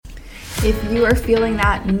If you are feeling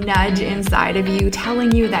that nudge inside of you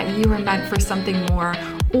telling you that you are meant for something more,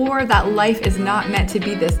 or that life is not meant to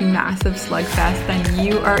be this massive slugfest, then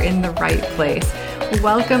you are in the right place.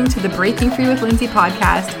 Welcome to the Breaking Free with Lindsay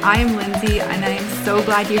podcast. I am Lindsay, and I am so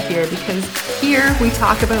glad you're here because here we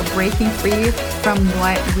talk about breaking free from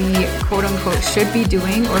what we quote unquote should be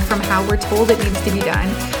doing or from how we're told it needs to be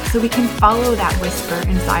done, so we can follow that whisper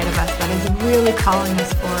inside of us that is really calling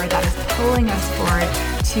us forward, that is pulling us forward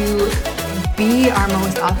to be our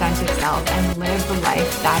most authentic self and live the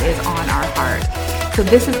life that is on our heart. So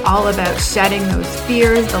this is all about shedding those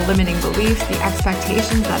fears, the limiting beliefs, the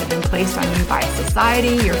expectations that have been placed on you by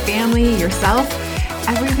society, your family, yourself,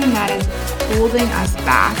 everything that is holding us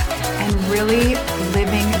back, and really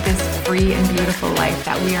living this free and beautiful life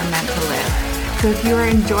that we are meant to live. So if you are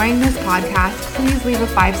enjoying this podcast, please leave a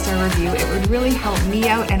 5-star review. It would really help me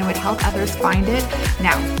out and it would help others find it.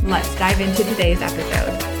 Now, let's dive into today's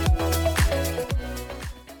episode.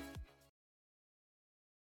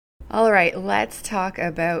 All right, let's talk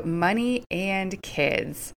about money and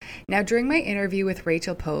kids. Now, during my interview with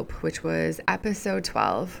Rachel Pope, which was episode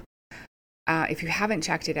 12, if you haven't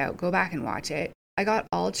checked it out, go back and watch it. I got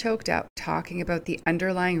all choked up talking about the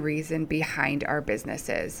underlying reason behind our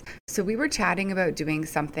businesses. So we were chatting about doing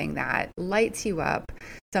something that lights you up,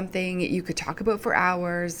 something you could talk about for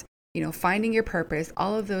hours, finding your purpose,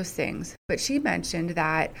 all of those things. But she mentioned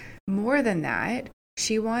that more than that,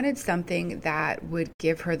 she wanted something that would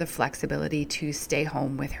give her the flexibility to stay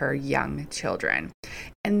home with her young children.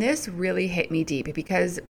 And this really hit me deep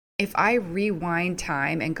because if I rewind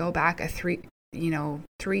time and go back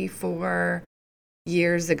 3-4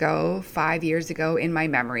 years ago, 5 years ago in my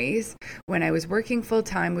memories, when I was working full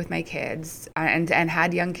time with my kids and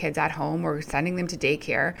had young kids at home or sending them to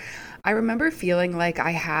daycare, I remember feeling like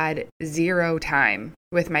I had zero time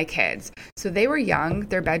with my kids. So they were young.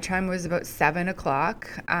 Their bedtime was about 7 o'clock.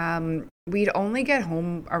 We'd only get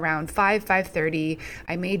home around 5:30.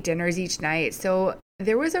 I made dinners each night. So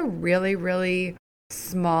there was a really, really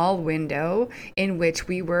small window in which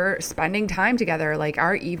we were spending time together. Like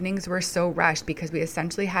our evenings were so rushed because we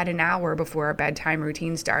essentially had an hour before our bedtime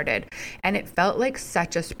routine started. And it felt like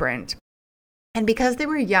such a sprint. And because they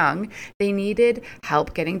were young, they needed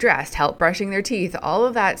help getting dressed, help brushing their teeth, all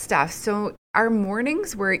of that stuff. So our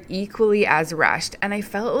mornings were equally as rushed. And I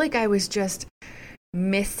felt like I was just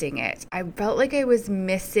missing it. I felt like I was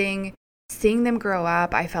missing seeing them grow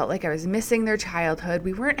up. I felt like I was missing their childhood.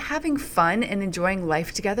 We weren't having fun and enjoying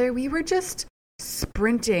life together. We were just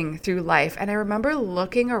sprinting through life. And I remember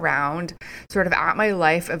looking around sort of at my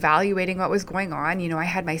life, evaluating what was going on. I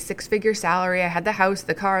had my 6-figure salary. I had the house,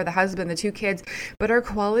 the car, the husband, the 2 kids, but our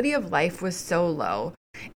quality of life was so low.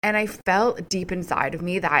 And I felt deep inside of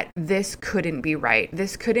me that this couldn't be right.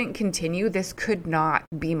 This couldn't continue. This could not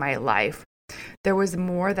be my life. There was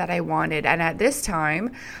more that I wanted. And at this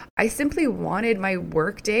time, I simply wanted my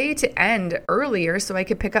work day to end earlier so I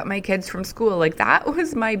could pick up my kids from school. Like that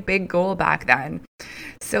was my big goal back then.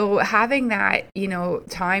 So having that,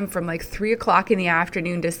 time from like 3 o'clock in the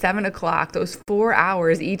afternoon to 7 o'clock, those 4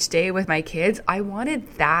 hours each day with my kids, I wanted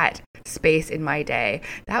that space in my day.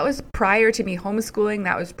 That was prior to me homeschooling.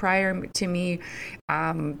 That was prior to me,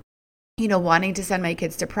 wanting to send my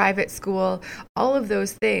kids to private school, all of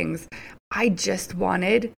those things. I just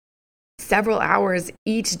wanted several hours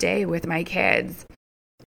each day with my kids.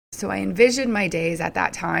 So I envisioned my days at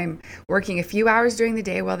that time, working a few hours during the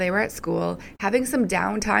day while they were at school, having some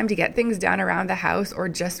downtime to get things done around the house or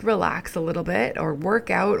just relax a little bit or work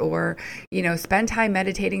out or, spend time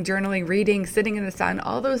meditating, journaling, reading, sitting in the sun,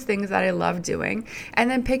 all those things that I love doing, and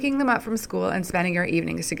then picking them up from school and spending our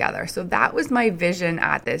evenings together. So that was my vision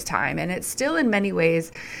at this time. And it's still in many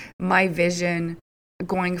ways my vision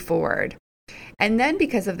going forward. And then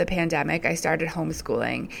because of the pandemic, I started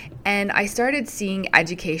homeschooling and I started seeing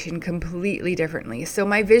education completely differently. So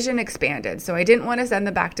my vision expanded. So I didn't want to send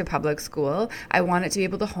them back to public school. I wanted to be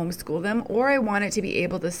able to homeschool them, or I wanted to be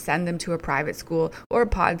able to send them to a private school or a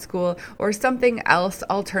pod school or something else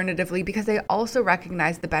alternatively, because I also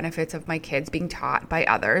recognize the benefits of my kids being taught by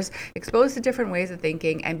others, exposed to different ways of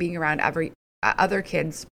thinking, and being around other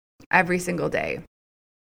kids every single day.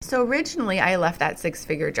 So originally I left that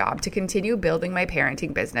 6-figure job to continue building my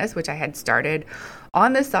parenting business, which I had started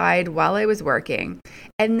on the side while I was working.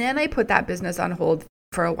 And then I put that business on hold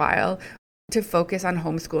for a while to focus on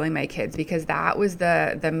homeschooling my kids because that was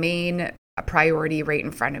the main priority right in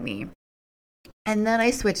front of me. And then I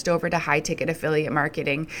switched over to high ticket affiliate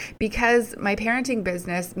marketing because my parenting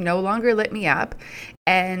business no longer lit me up.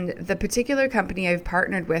 And the particular company I've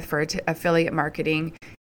partnered with for affiliate marketing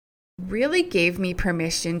really gave me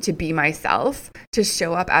permission to be myself, to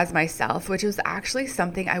show up as myself, which was actually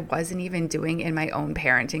something I wasn't even doing in my own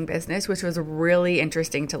parenting business, which was really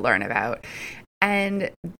interesting to learn about. And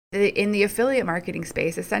in the affiliate marketing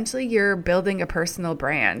space, essentially you're building a personal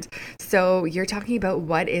brand. So you're talking about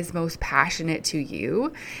what is most passionate to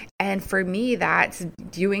you. And for me, that's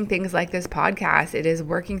doing things like this podcast. It is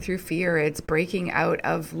working through fear. It's breaking out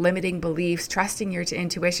of limiting beliefs, trusting your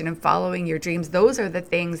intuition and following your dreams. Those are the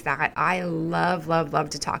things that I love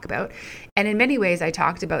to talk about. And in many ways, I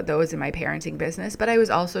talked about those in my parenting business, but I was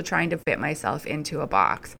also trying to fit myself into a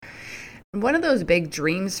box. One of those big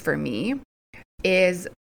dreams for me is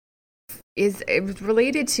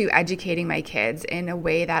related to educating my kids in a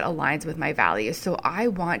way that aligns with my values. So I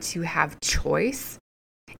want to have choice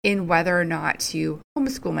in whether or not to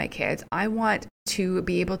homeschool my kids. I want to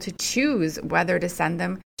be able to choose whether to send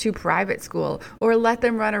them to private school or let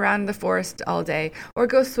them run around the forest all day or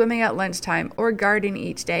go swimming at lunchtime or garden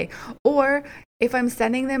each day. Or if I'm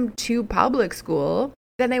sending them to public school,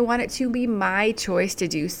 then I want it to be my choice to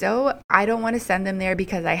do so. I don't want to send them there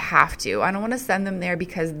because I have to. I don't want to send them there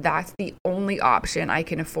because that's the only option I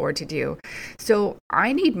can afford to do. So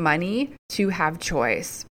I need money to have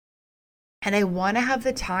choice. And I want to have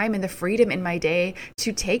the time and the freedom in my day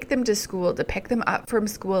to take them to school, to pick them up from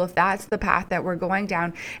school if that's the path that we're going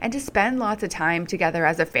down, and to spend lots of time together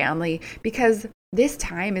as a family, because this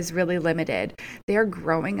time is really limited. They're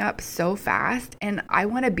growing up so fast and I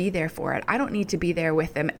want to be there for it. I don't need to be there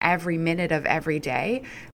with them every minute of every day,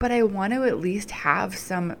 but I want to at least have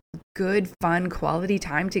some good, fun, quality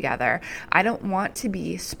time together. I don't want to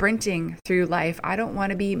be sprinting through life. I don't want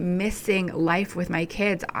to be missing life with my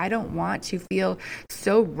kids. I don't want to feel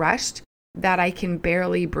so rushed that I can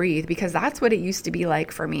barely breathe, because that's what it used to be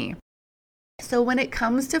like for me. So when it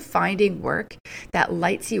comes to finding work that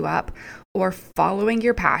lights you up or following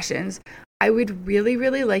your passions, I would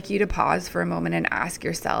really like you to pause for a moment and ask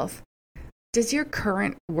yourself, does your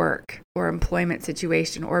current work or employment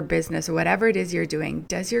situation or business or whatever it is you're doing,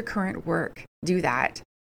 does your current work do that?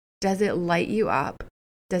 Does it light you up?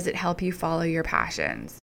 Does it help you follow your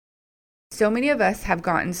passions? So many of us have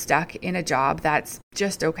gotten stuck in a job that's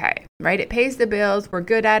just okay, right? It pays the bills. We're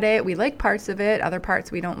good at it. We like parts of it. Other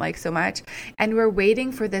parts we don't like so much. And we're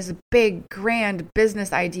waiting for this big, grand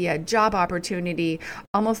business idea, job opportunity,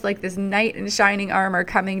 almost like this knight in shining armor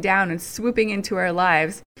coming down and swooping into our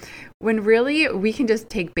lives, when really we can just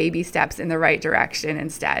take baby steps in the right direction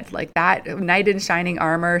instead. Like that knight in shining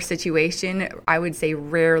armor situation, I would say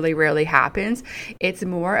rarely happens. It's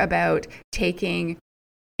more about taking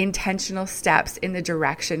intentional steps in the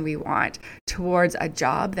direction we want towards a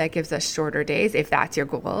job that gives us shorter days, if that's your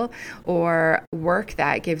goal, or work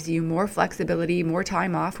that gives you more flexibility, more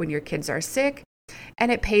time off when your kids are sick,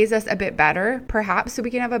 and it pays us a bit better, perhaps, so we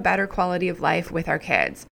can have a better quality of life with our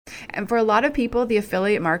kids. And for a lot of people, the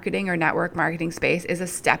affiliate marketing or network marketing space is a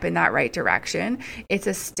step in that right direction. It's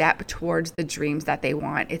a step towards the dreams that they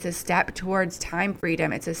want. It's a step towards time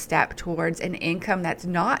freedom. It's a step towards an income that's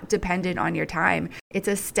not dependent on your time. It's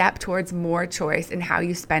a step towards more choice in how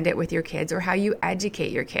you spend it with your kids or how you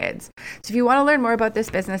educate your kids. So if you want to learn more about this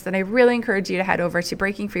business, then I really encourage you to head over to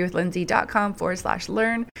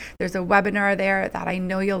breakingfreewithlindsay.com/learn. There's a webinar there that I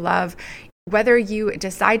know you'll love. Whether you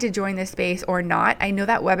decide to join this space or not, I know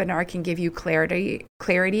that webinar can give you clarity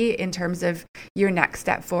in terms of your next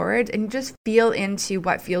step forward, and just feel into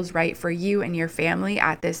what feels right for you and your family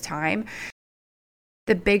at this time.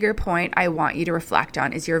 The bigger point I want you to reflect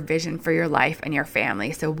on is your vision for your life and your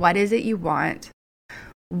family. So what is it you want?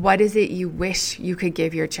 What is it you wish you could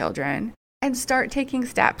give your children? And start taking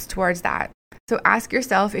steps towards that. So ask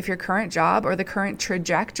yourself if your current job or the current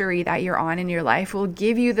trajectory that you're on in your life will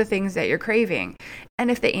give you the things that you're craving. And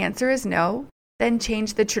if the answer is no, then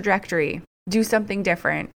change the trajectory. Do something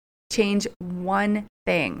different. Change one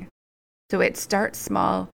thing. So it starts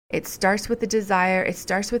small. It starts with the desire. It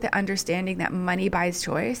starts with the understanding that money buys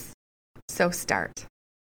choice. So start.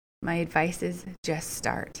 My advice is just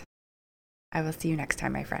start. I will see you next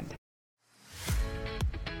time, my friend.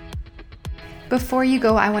 Before you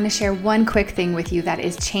go, I want to share one quick thing with you that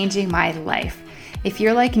is changing my life. If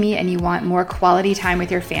you're like me and you want more quality time with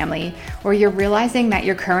your family, or you're realizing that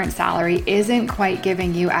your current salary isn't quite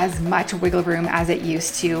giving you as much wiggle room as it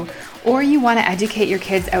used to, or you want to educate your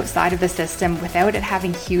kids outside of the system without it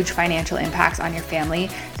having huge financial impacts on your family,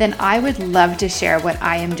 then I would love to share what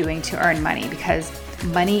I am doing to earn money, because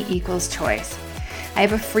money equals choice. I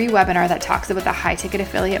have a free webinar that talks about the high-ticket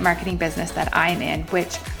affiliate marketing business that I'm in,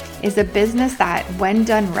 which is a business that, when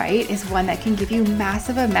done right, is one that can give you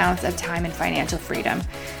massive amounts of time and financial freedom.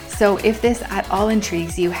 So if this at all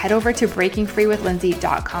intrigues you, head over to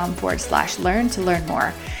breakingfreewithlindsay.com/learn to learn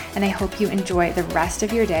more. And I hope you enjoy the rest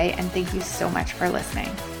of your day, and thank you so much for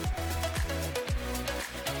listening.